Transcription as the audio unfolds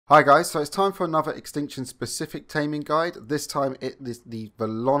Hi guys, so it's time for another Extinction specific taming guide. This time it is the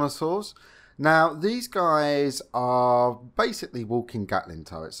Velonasaurs. Now these guys are basically walking Gatling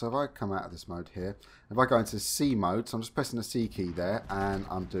turrets. So if I come out of this mode here, if I go into C mode, so I'm just pressing the C key there and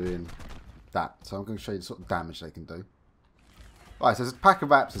I'm doing that. So I'm going to show you the sort of damage they can do. Right, so there's a pack of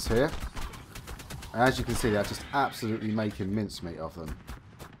raptors here. And as you can see, they're just absolutely making mincemeat of them.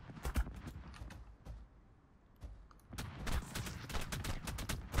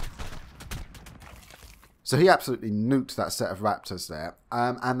 So he absolutely nuked that set of raptors there,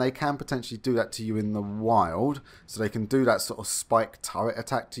 and they can potentially do that to you in the wild. So they can do that sort of spike turret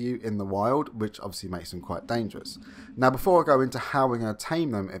attack to you in the wild, which obviously makes them quite dangerous. Now, before I go into how we're going to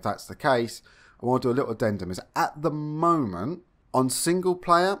tame them, if that's the case, I want to do a little addendum. Is at the moment, on single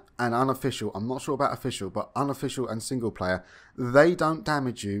player and unofficial, I'm not sure about official, but unofficial and single player, they don't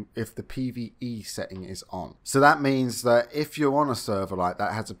damage you if the PvE setting is on. So that means that if you're on a server like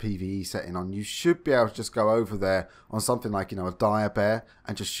that has a PvE setting on, you should be able to just go over there on something like, you know, a dire bear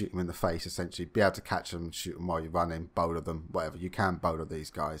and just shoot them in the face, essentially. Be able to catch them, shoot them while you're running, bowler them, whatever. You can bowler these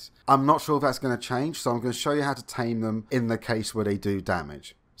guys. I'm not sure if that's going to change, so I'm going to show you how to tame them in the case where they do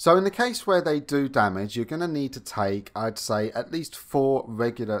damage. So in the case where they do damage, you're going to need to take, I'd say, at least 4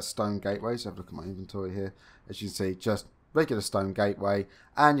 regular stone gateways. Have a look at my inventory here. As you can see, just regular stone gateway.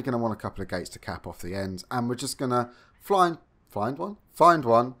 And you're going to want a couple of gates to cap off the ends. And we're just going to find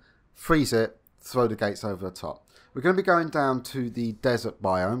one, freeze it, throw the gates over the top. We're going to be going down to the desert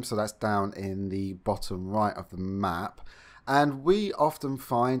biome. So that's down in the bottom right of the map. And we often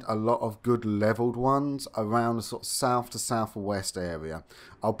find a lot of good leveled ones around the sort of south to southwest area.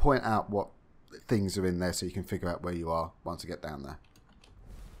 I'll point out what things are in there so you can figure out where you are once you get down there.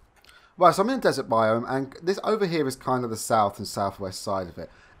 Right, so I'm in the desert biome, and this over here is kind of the south and southwest side of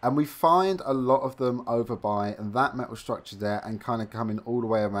it. And we find a lot of them over by that metal structure there and kind of coming all the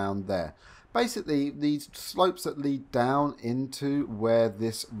way around there. Basically, these slopes that lead down into where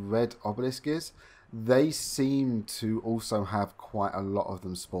this red obelisk is, they seem to also have quite a lot of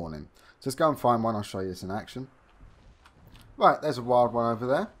them spawning. So let's go and find one. I'll show you this in action. Right, there's a wild one over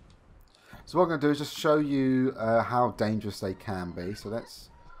there. So what I'm going to do is just show you how dangerous they can be. So let's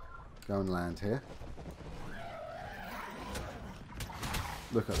go and land here.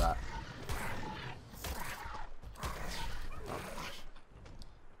 Look at that.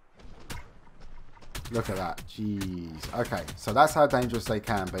 Look at that. Jeez. Okay, so that's how dangerous they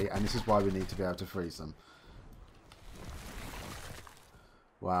can be, and this is why we need to be able to freeze them.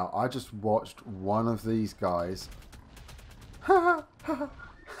 Wow, I just watched one of these guys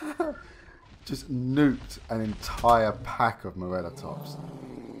just nuked an entire pack of Velonasaurs.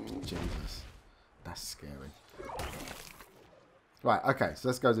 Jesus. That's scary. Right, okay, so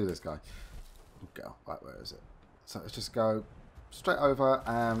let's go do this guy. Go. Right, where is it? So let's just go straight over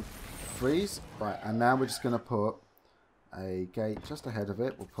and freeze. Right, and now we're just going to put a gate just ahead of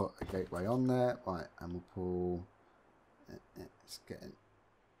it. We'll put a gateway on there. Right, and we'll pull. It's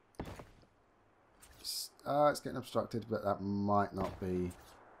getting obstructed, but that might not be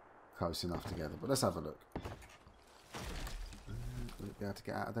close enough together. But let's have a look. Will it be able to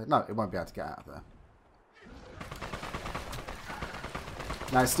get out of there? No, it won't be able to get out of there.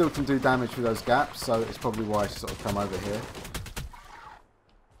 Now it still can do damage through those gaps, so it's probably why I should sort of come over here.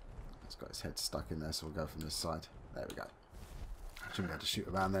 It's got its head stuck in there, so we'll go from this side. There we go. Shouldn't be able to shoot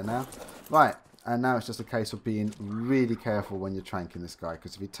around there now. Right, and now it's just a case of being really careful when you're tranking this guy,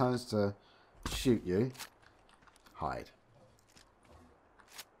 because if he turns to shoot you, hide.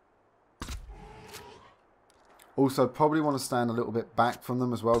 Also, probably want to stand a little bit back from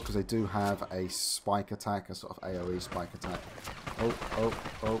them as well, because they do have a spike attack, a sort of AoE spike attack. Oh.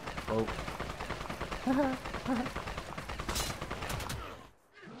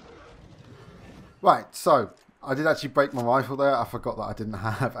 Right, so I did actually break my rifle there. I forgot that I didn't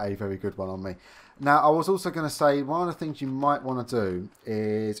have a very good one on me. Now, I was also going to say, one of the things you might want to do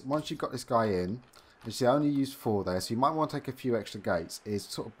is, once you've got this guy in, you see I only used 4 there, so you might want to take a few extra gates, is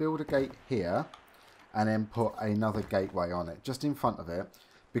sort of build a gate here, and then put another gateway on it, just in front of it,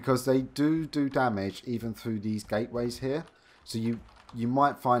 because they do damage even through these gateways here. So you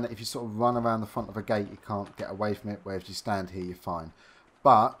might find that if you sort of run around the front of a gate, you can't get away from it, where if you stand here, you're fine.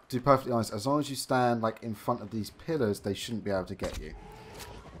 But, to be perfectly honest, as long as you stand like in front of these pillars, they shouldn't be able to get you.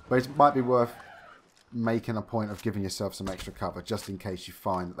 But it might be worth making a point of giving yourself some extra cover, just in case you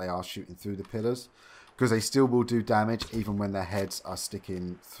find that they are shooting through the pillars, because they still will do damage even when their heads are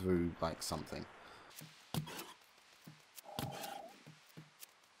sticking through like something.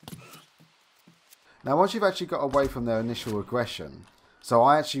 Now, once you've actually got away from their initial aggression, so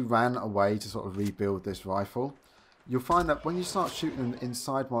I actually ran away to sort of rebuild this rifle. you'll find that when you start shooting them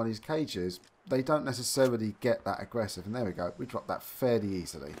inside one of these cages, they don't necessarily get that aggressive. And there we go. We dropped that fairly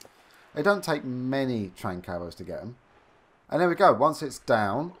easily. They don't take many trank arrows to get them. And there we go. Once it's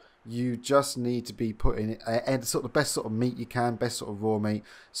down, you just need to be putting sort of the best sort of meat you can, best sort of raw meat.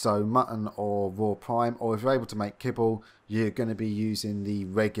 So mutton or raw prime, or if you're able to make kibble, you're going to be using the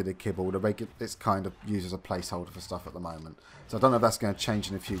regular kibble. It's kind of used as a placeholder for stuff at the moment. So I don't know if that's going to change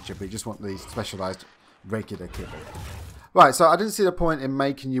in the future, but you just want the specialised regular kibble. Right, so I didn't see the point in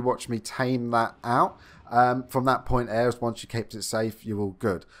making you watch me tame that out. From that point once you kept it safe, you're all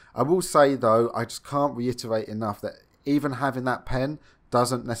good. I will say though, I just can't reiterate enough that even having that pen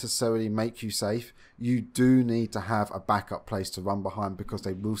doesn't necessarily make you safe. You do need to have a backup place to run behind, because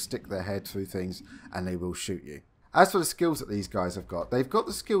they will stick their head through things and they will shoot you. As for the skills that these guys have got, they've got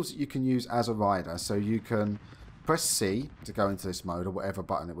the skills that you can use as a rider. So you can press C to go into this mode, or whatever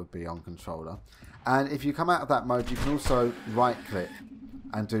button it would be on controller. And if you come out of that mode, you can also right click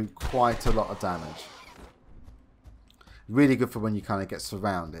and do quite a lot of damage. Really good for when you kind of get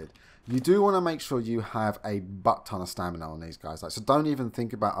surrounded. You do want to make sure you have a butt ton of stamina on these guys. So don't even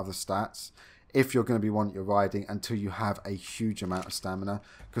think about other stats if you're going to be one you're riding until you have a huge amount of stamina,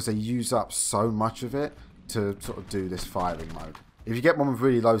 because they use up so much of it to sort of do this firing mode. If you get one with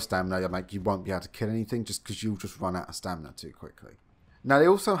really low stamina, you won't be able to kill anything, just because you'll just run out of stamina too quickly. Now they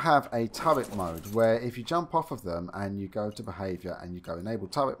also have a turret mode where if you jump off of them and you go to behavior and you go enable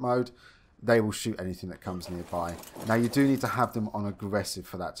turret mode, they will shoot anything that comes nearby. Now you do need to have them on aggressive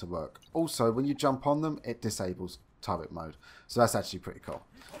for that to work. Also, when you jump on them, it disables turret mode. So that's actually pretty cool.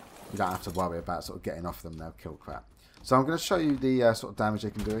 You don't have to worry about sort of getting off them, they'll kill crap. So I'm going to show you the sort of damage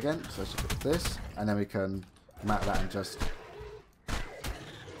they can do again. So let's just put this, and then we can map that and just...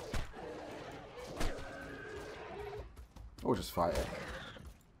 or just fight it.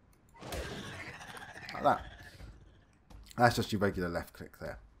 Like that. That's just your regular left click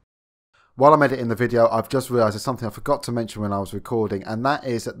there. While I'm editing the video, I've just realised there's something I forgot to mention when I was recording, and that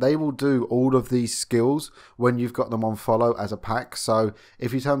is that they will do all of these skills when you've got them on follow as a pack. So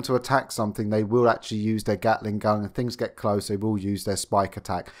if you tell them to attack something, they will actually use their Gatling gun, and things get close, they will use their spike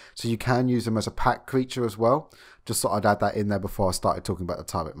attack. So you can use them as a pack creature as well. Just thought I'd add that in there before I started talking about the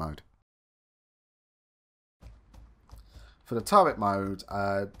turret mode. For the turret mode,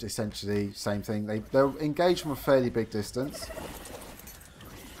 essentially same thing. They'll engage from a fairly big distance.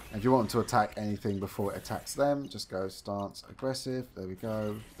 If you want them to attack anything before it attacks them, just go stance, aggressive, there we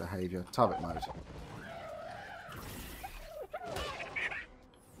go, behavior, turret mode.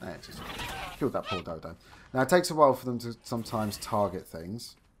 And it just killed that poor dodo. Now it takes a while for them to sometimes target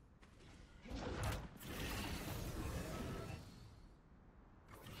things.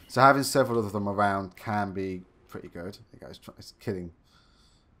 So having several of them around can be pretty good. There you go, it's killing.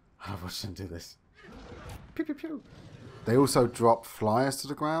 I watched them do this. Pew pew pew. They also drop flyers to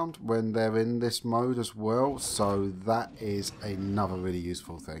the ground when they're in this mode as well, so that is another really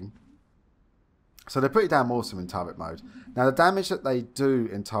useful thing. So they're pretty damn awesome in turret mode. Now the damage that they do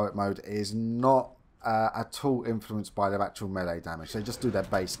in turret mode is not at all influenced by their actual melee damage. They just do their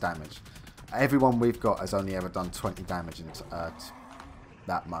base damage. Everyone we've got has only ever done 20 damage in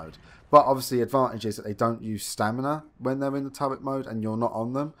that mode. But obviously the advantage is that they don't use stamina when they're in the turret mode and you're not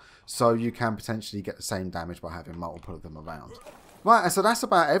on them. So you can potentially get the same damage by having multiple of them around. Right, and so that's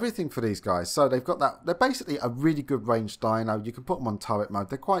about everything for these guys. So they've got that. They're basically a really good ranged dino. You can put them on turret mode.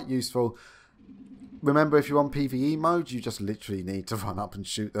 They're quite useful. Remember, if you're on PvE mode, you just literally need to run up and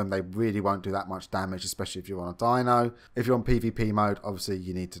shoot them. They really won't do that much damage, especially if you're on a dino. If you're on PvP mode, obviously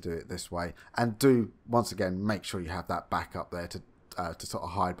you need to do it this way. And do, once again, make sure you have that backup there to sort of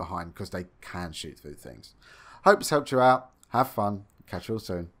hide behind, because they can shoot through things. Hope this helped you out. Have fun. Catch you all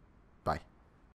soon.